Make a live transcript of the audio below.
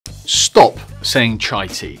stop saying chai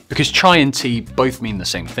tea, because chai and tea both mean the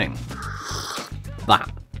same thing.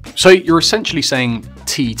 That. So you're essentially saying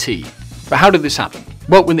tea. But how did this happen?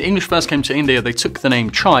 Well, when the English first came to India, they took the name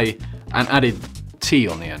chai and added tea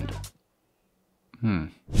on the end.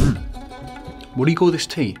 What do you call this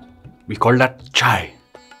tea? We call that chai.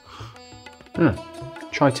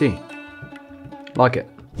 Chai tea. Like it.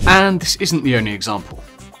 And this isn't the only example.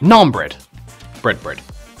 Naan bread. Bread.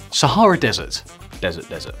 Sahara Desert.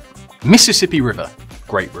 Desert. Mississippi River.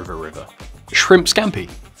 Great River. Shrimp scampi.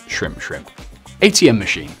 Shrimp. ATM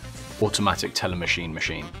machine. Automatic teller machine.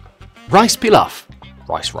 Rice pilaf.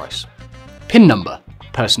 Rice. PIN number.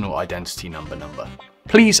 Personal identity number.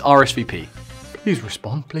 Please RSVP. Please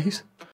respond, please.